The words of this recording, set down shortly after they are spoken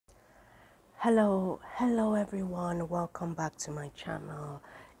Hello everyone, welcome back to my channel.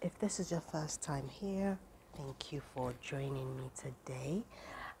 If this is your first time here, thank you for joining me today.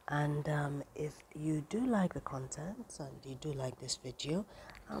 And if you do like the content and you do like this video,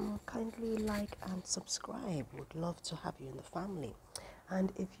 kindly like and subscribe. Would love to have you in the family.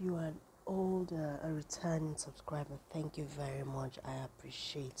 And if you are a returning subscriber, thank you very much. I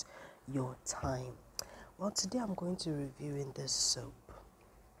appreciate your time. Well, today I'm going to review in this soap.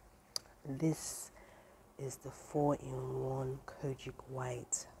 This is the 4-in-1 Kojic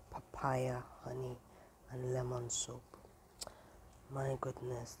White Papaya, Honey and Lemon Soap. My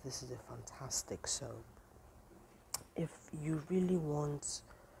goodness, this is a fantastic soap. If you really want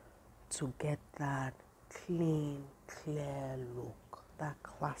to get that clean, clear look, that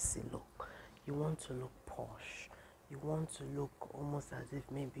classy look, you want to look posh, you want to look almost as if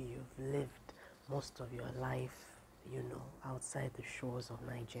maybe you've lived most of your life, outside the shores of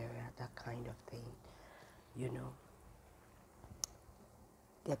Nigeria, that kind of thing,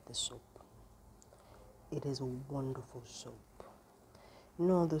 get the soap. It is a wonderful soap. You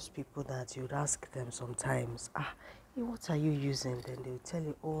know those people that you'd ask them sometimes, hey, what are you using? Then they'll tell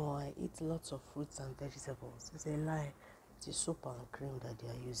you, oh, I eat lots of fruits and vegetables. It's a lie. It's a soap and cream that they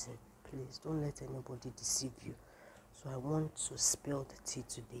are using. Please don't let anybody deceive you. So I want to spill the tea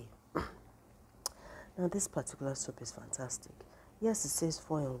today. Now this particular soap is fantastic. Yes, it says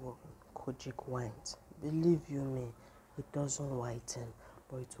 4-in-1 Kojic White. Believe you me, it doesn't whiten,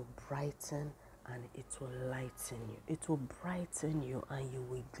 but it will brighten and it will lighten you. It will brighten you and you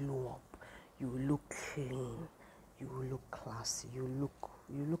will glow up. You will look clean. You will look classy. You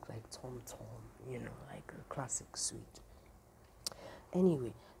look like Tom Tom, like a classic sweet.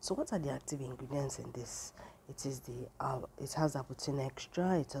 Anyway, so what are the active ingredients in this? It has Abutin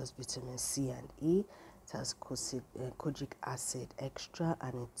extra, it has vitamin C and E, it has kojic acid extra,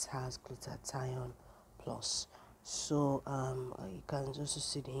 and it has glutathione plus. So you can also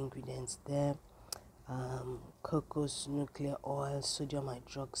see the ingredients there. Cocos nuclear oil, sodium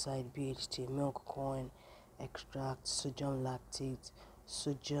hydroxide, BHT, milk corn extract, sodium lactate,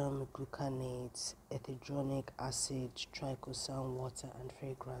 sodium glucanate, ethydronic acid, triclosan water, and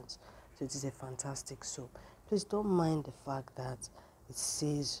fragrance. So it is a fantastic soap. Please don't mind the fact that it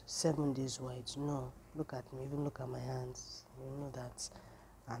says 7 days white. No, look at me, even look at my hands. You know that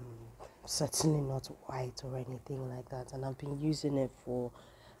I'm certainly not white or anything like that, and I've been using it for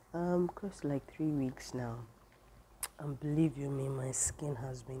close to like 3 weeks now, and believe you me, my skin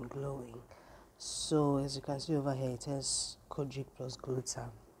has been glowing. So as you can see over here, it has Kojic plus gluta.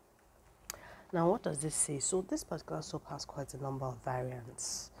 Now what does this say? So this particular soap has quite a number of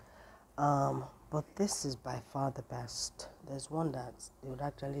variants, but this is by far the best. There's one that they would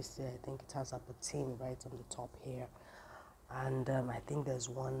actually say, I think it has Abutin right on the top here, and I think there's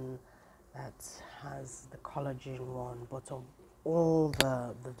one that has the collagen one, but of all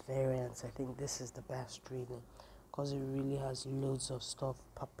the variants, I think this is the best really, because it really has loads of stuff: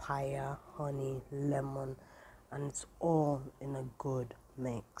 papaya, honey, lemon, and it's all in a good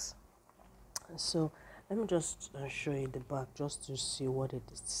mix. So let me just show you the back just to see what it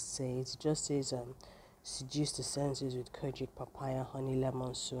says. It just says seduce the senses with Kojic papaya honey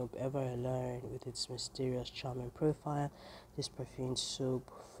lemon soap, ever alluring with its mysterious charming profile. This perfumed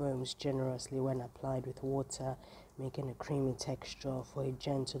soap foams generously when applied with water, making a creamy texture for a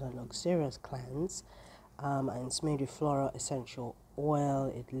gentle and luxurious cleanse. And it's made with floral essential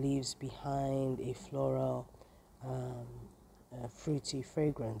oil. It leaves behind a floral fruity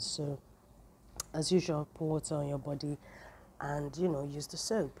fragrance. So as usual, pour water on your body and use the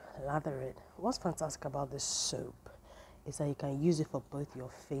soap, lather it. What's fantastic about this soap is that you can use it for both your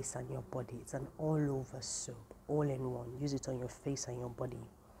face and your body. It's an all-over soap, all in one. Use it on your face and your body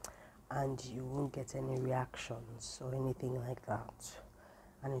and you won't get any reactions or anything like that,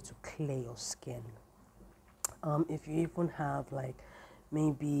 and it will clear your skin. If you even have like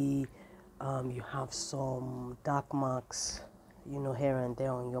maybe you have some dark marks here and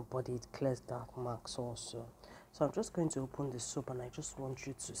there on your body, it clears dark marks also. So I'm just going to open the soap and I just want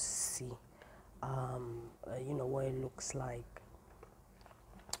you to see what it looks like.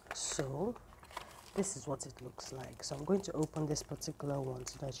 So this is what it looks like. So I'm going to open this particular one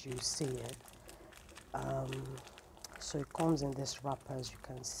so that you see it. So it comes in this wrapper, as you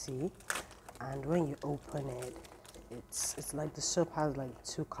can see, and when you open it, it's like the soap has like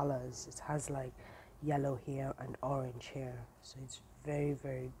 2 colors. It has like yellow here and orange here, so it's very,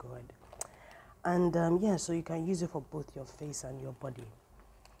 very good. And yeah, so you can use it for both your face and your body.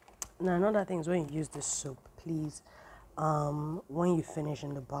 Now another thing is, when you use this soap, please, when you finish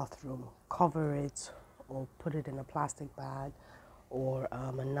in the bathroom, cover it or put it in a plastic bag or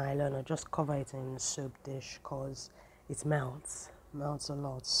a nylon, or just cover it in a soap dish, because it melts a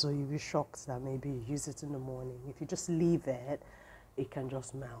lot. So you'll be shocked that maybe you use it in the morning. If you just leave it, it can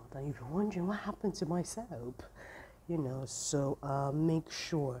just melt, and you'll be wondering what happened to my soap, you know. So make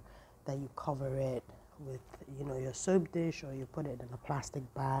sure that you cover it with, you know, your soap dish, or you put it in a plastic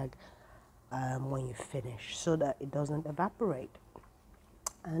bag when you finish, so that it doesn't evaporate.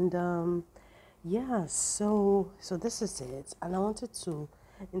 And yeah, so this is it. And I wanted to,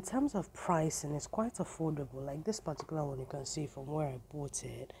 in terms of pricing, it's quite affordable. Like this particular one, you can see from where I bought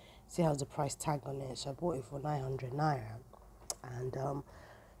it, see has the price tag on it. So I bought it for 900 naira. And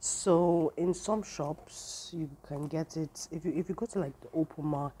so in some shops you can get it, if you go to like the open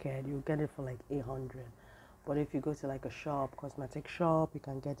market, you'll get it for like 800. But if you go to like a shop, cosmetic shop, you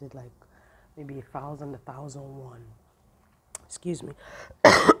can get it like maybe 1,001. Excuse me.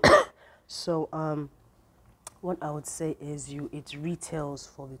 So what I would say is it retails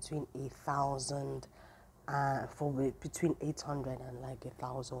for between 1,000 for between 800 and like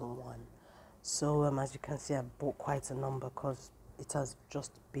 1,001. So as you can see, I bought quite a number because it has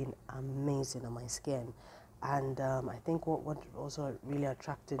just been amazing on my skin. And I think what also really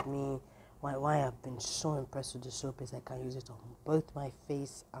attracted me, why I've been so impressed with the soap, is I can use it on both my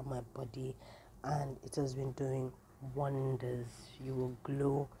face and my body, and it has been doing wonders. You will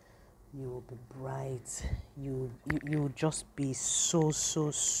glow, you will be bright, you will just be so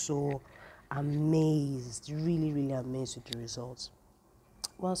amazed, really amazed with the results.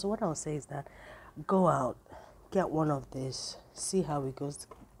 Well, so what I'll say is that go out, get one of this, see how it goes.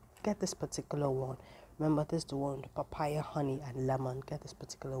 Get this particular one. Remember, this is the one, the papaya, honey, and lemon. Get this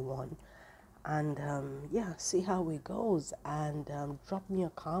particular one. And yeah, see how it goes. And drop me a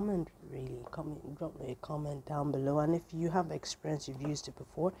comment, really. Drop me a comment down below. And if you have experience, you've used it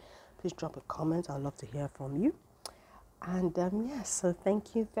before, please drop a comment. I'd love to hear from you. And yes, so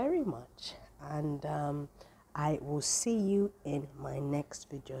thank you very much. And I will see you in my next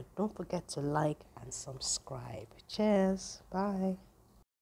video. Don't forget to like and subscribe. Cheers. Bye.